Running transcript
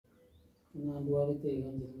na duare te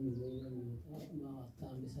ganji ni na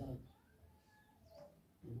tambi sa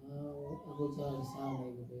na ako cha sa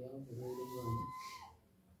na ko ya ko ro duare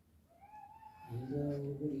anja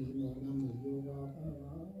uri na na mo ga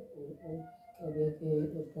o kabe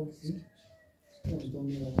ke poksi to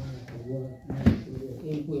me na ko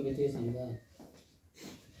en ko bete sanga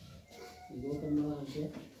igo kamara ante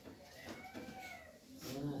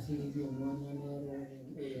ana asili di mwana na ro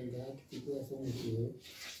ya kitu ya somo hiyo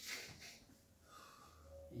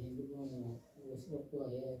ndio bwana wasio kwa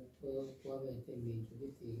ya kwa vete mingi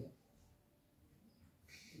kitiga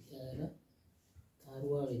ikara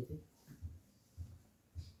tarwarete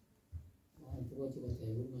watu wote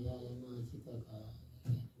wataelewa na chitaka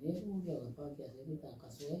ndio ndio hapa kiasi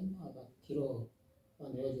kaswema hapa kilo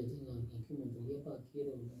pande tena kimo ndio hapa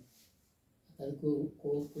kilo atariko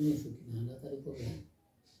kwenye sukina atariko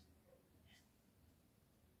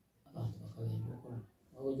abantu bakagenda ko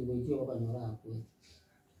aho gigo kwa nyora hapo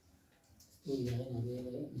story yana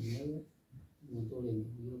bele nayo motole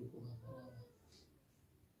ndio kwa hapa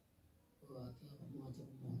kwa kia mmoja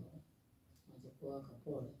kwa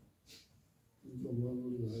kapora ndio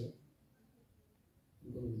mwili wale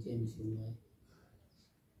ndio James Omae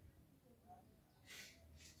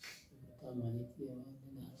kama ni pia na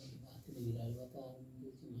hata ni wata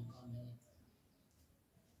ndio kama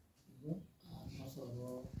hiyo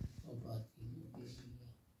masoro obati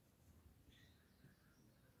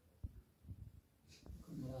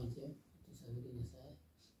kama raja tusabiri na sai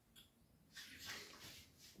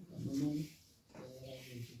kama mami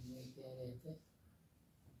ya kiarete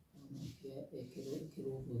na kia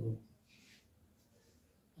kiro buru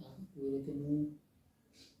wewe tenu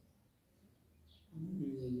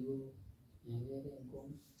niyo nyagere ngom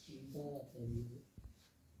kita tabi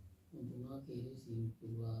untuk kiri si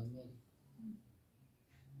pulwa Amerika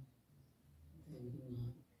tabi na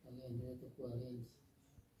kaya ndio kwa range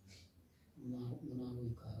na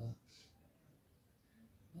wikawa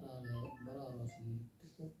bara si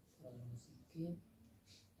tuko bara si kia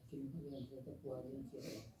lakini kaya ndio kwa range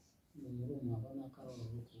numero mabana karo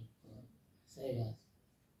huko saya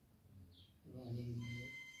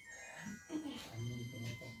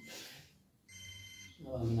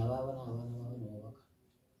na baba na waka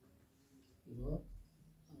hivyo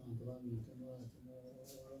abantu bamwita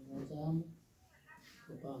n'abazamu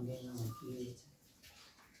kupange n'amakiri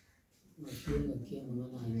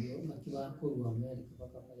mwana ndio makibakuru wa Amerika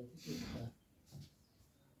paka pale kutoka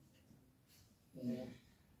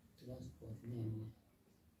transport nene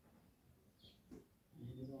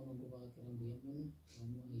ndio wana kubaka ndio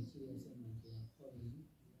mwana wa hiyo sema ndio kwa hiyo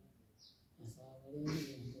sasa wale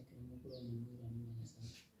ndio kama kwa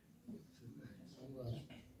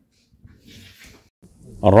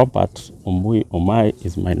Robert Ombui Omae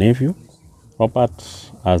is my nephew. Robert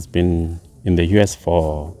has been in the US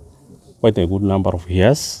for quite a good number of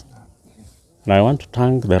years. And I want to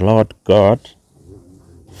thank the Lord God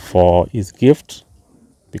for his gift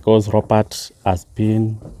because Robert has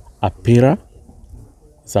been a pillar,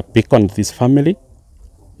 he's a beacon to this family.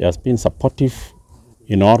 He has been supportive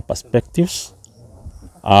in all perspectives,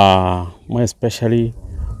 more especially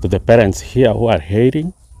to the parents here who are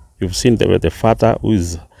hailing. You've seen the father who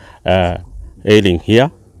is ailing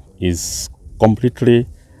here is completely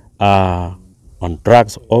on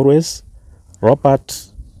drugs always.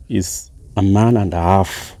 Robert is a man and a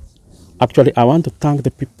half. Actually, I want to thank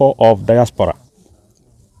the people of diaspora,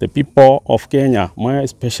 the people of Kenya, more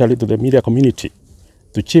especially to the media community,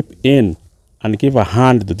 to chip in and give a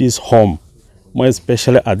hand to this home, more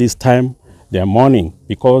especially at this time they are mourning,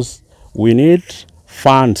 because we need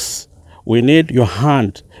funds, we need your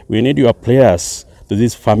hand, we need your prayers to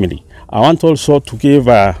this family. I want also to give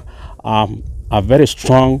a very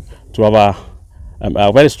strong to our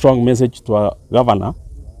a very strong message to our Governor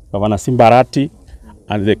Simbarati,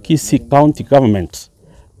 and the Kisii County government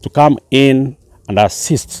to come in and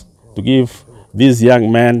assist to give these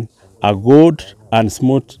young men a good and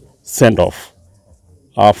smooth send-off.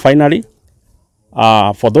 Finally,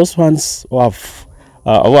 for those ones who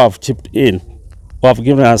have chipped in, who have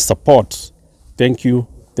given us support, thank you,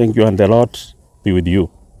 and the Lord be with you.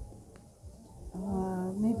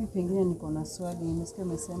 Maybe pengine niko na swali, nisikia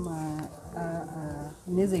umesema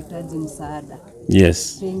unaweza hitaji msaada.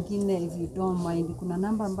 Yes. Pengine if you don't mind, kuna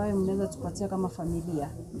namba ambayo mnaweza tupatia kama familia,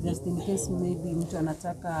 just in case maybe mtu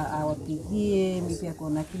anataka awapigie, maybe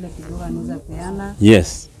akona kile kidogo anaweza peana.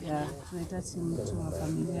 Yes. shida, tunahitaji mtu wa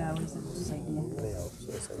familia aweze kutusaidia.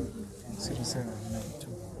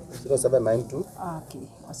 0792 Okay,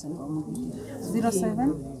 wasema mwingine.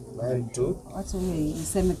 0792 watu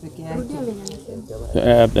iseme peke yake.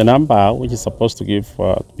 The number which is supposed to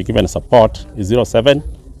be given support is 07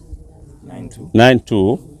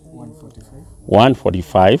 92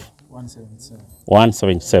 145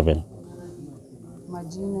 177.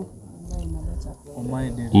 Majina ambayo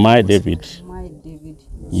inaleta My David. My David.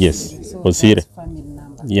 Yes. So Osire. that's family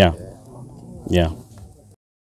number. Yeah. Yeah.